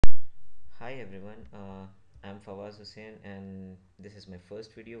Hi everyone, I'm Fawaz Hussain and this is my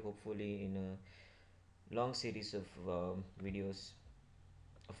first video, hopefully in a long series of videos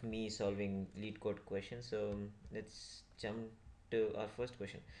of me solving lead code questions. So let's jump to our first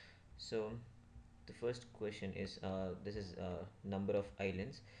question. So the first question is this is number of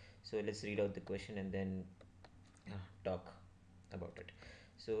islands. So let's read out the question and then talk about it.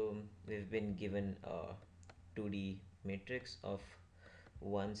 So we've been given a 2D matrix of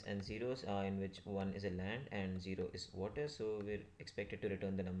ones and zeros, in which one is a land and zero is water. So we're expected to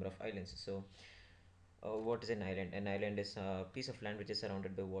return the number of islands. So what is an island? An island is a piece of land which is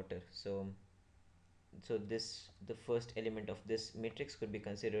surrounded by water. So this the first element of this matrix could be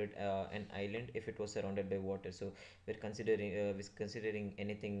considered an island if it was surrounded by water. So we're considering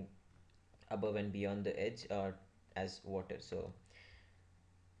anything above and beyond the edge as water. So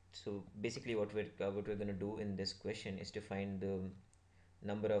basically what we're going to do in this question is to find the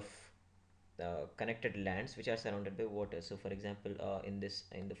number of connected lands which are surrounded by water. So for example, in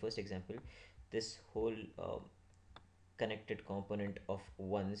the first example, this whole connected component of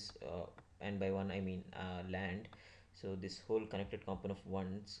ones, and by one I mean land. So this whole connected component of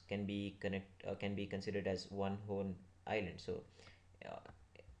ones can be considered as one whole island. So uh,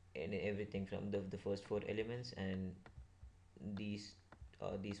 in everything from the first four elements and these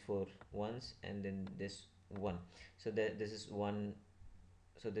these four ones and then this one. So that this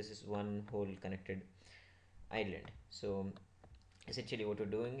is one whole connected island. So essentially what we're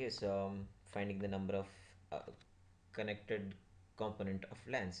doing is finding the number of connected component of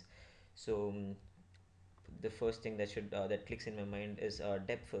lands. So the first thing that clicks in my mind is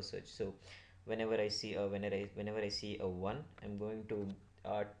depth first search. So whenever I see a one, I'm going to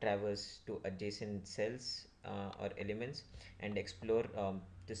traverse to adjacent cells or elements and explore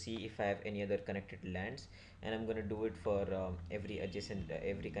to see if I have any other connected lands, and I'm going to do it for every adjacent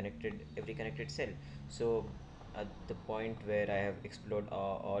every connected cell. So at the point where I have explored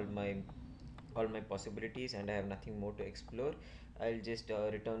all my possibilities and I have nothing more to explore, I'll just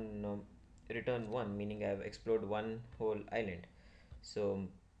return one, meaning I've explored one whole island. So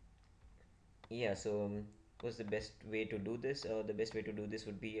yeah, so what's the best way to do this? The best way to do this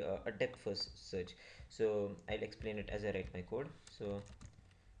would be a depth first search. So I'll explain it as I write my code. So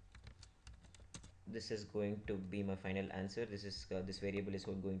this is going to be my final answer. This variable is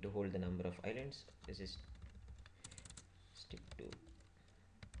going to hold the number of islands. This is stick to.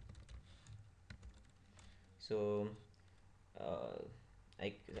 So uh,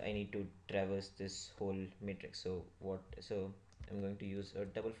 I need to traverse this whole matrix. So I'm going to use a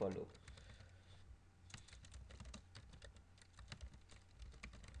double for loop.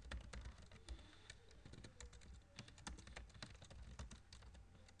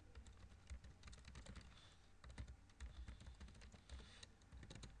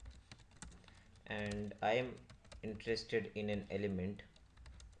 And I am interested in an element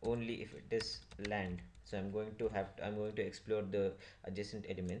only if it is land. So I'm going to explore the adjacent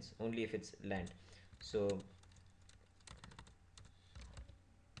elements only if it's land. So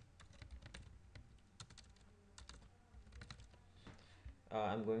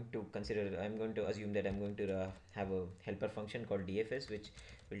I'm going to assume that I'm going to have a helper function called dfs, which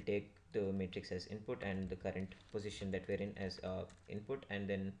will take the matrix as input and the current position that we're in as input, and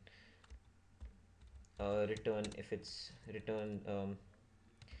then return if it's return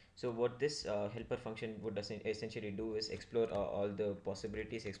so what this helper function would essentially do is explore all the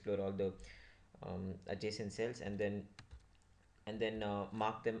possibilities, explore all the adjacent cells, and then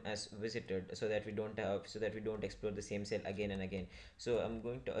mark them as visited, so that we don't explore the same cell again and again. So I'm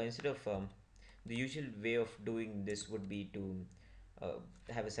going to instead of the usual way of doing this would be to uh,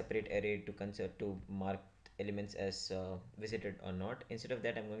 have a separate array to mark elements as visited or not. Instead of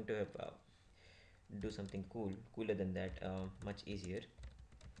that, I'm going to have do something cooler than that, much easier.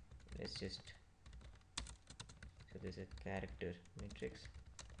 Let's just So there's a character matrix,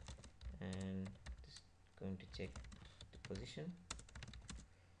 and just going to check the position.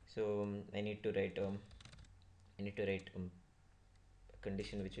 So I need to write a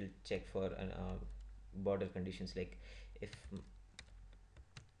condition which will check for an border conditions, like if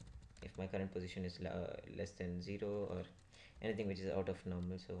if my current position is less than 0 or anything which is out of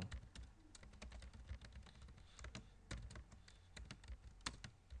normal. So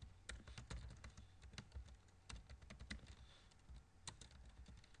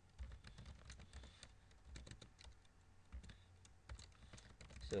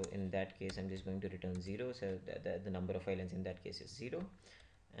in that case I'm just going to return 0. So the number of islands in that case is 0.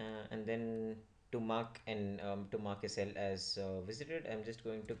 And then to mark a cell as visited, I'm just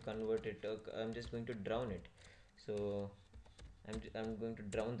going to drown it. So I'm going to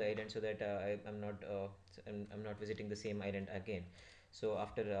drown the island so that I'm not visiting the same island again. So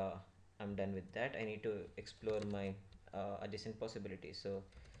after I'm done with that, I need to explore my adjacent possibilities. So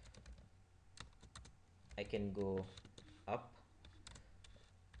I can go up,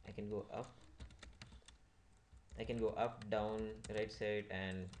 I can go up, I can go up, down, right side,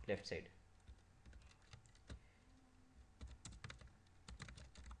 and left side.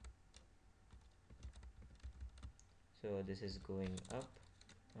 So this is going up,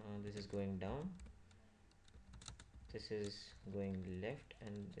 this is going down, this is going left,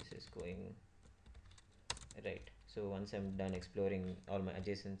 and this is going right. So once I'm done exploring all my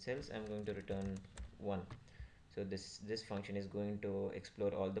adjacent cells, I'm going to return 1. So this function is going to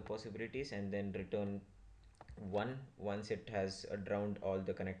explore all the possibilities and then return 1 once it has drowned all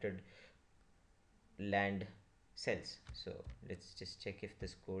the connected land cells. So let's just check if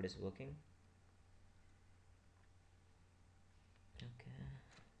this code is working. Okay.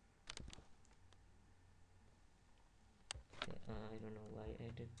 Okay, I don't know why I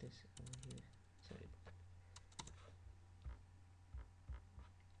did this over here. Sorry.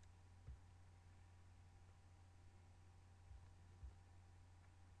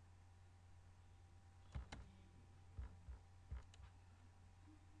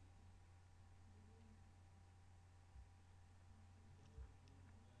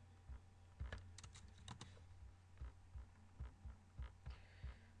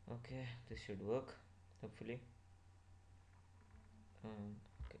 Okay, this should work, hopefully.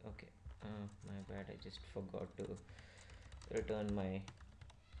 Okay, okay. My bad, I just forgot to return my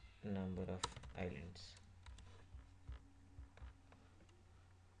number of islands.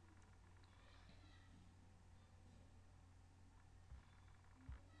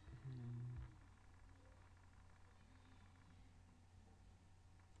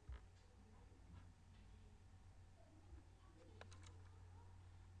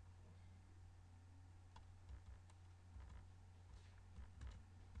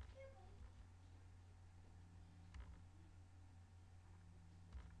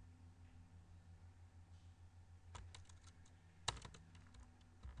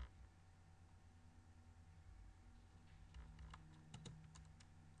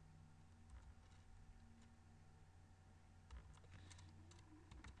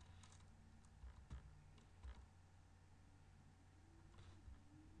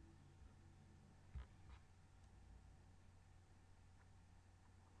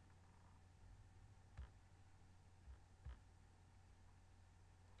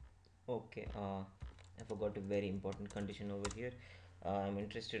 Okay, I forgot a very important condition over here. I'm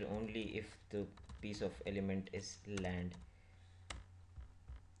interested only if the piece of element is land.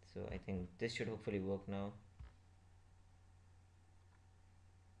 So I think this should hopefully work now.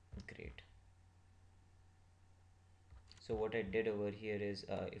 Great. So what I did over here is,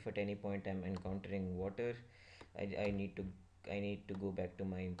 if at any point I'm encountering water, I need to go back to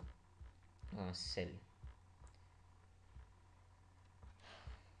my cell.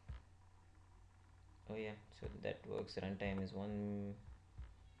 Oh yeah, so that works. Runtime is 1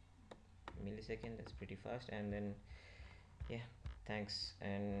 millisecond. That's pretty fast. And then yeah, thanks,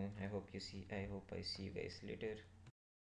 and I hope I see you guys later.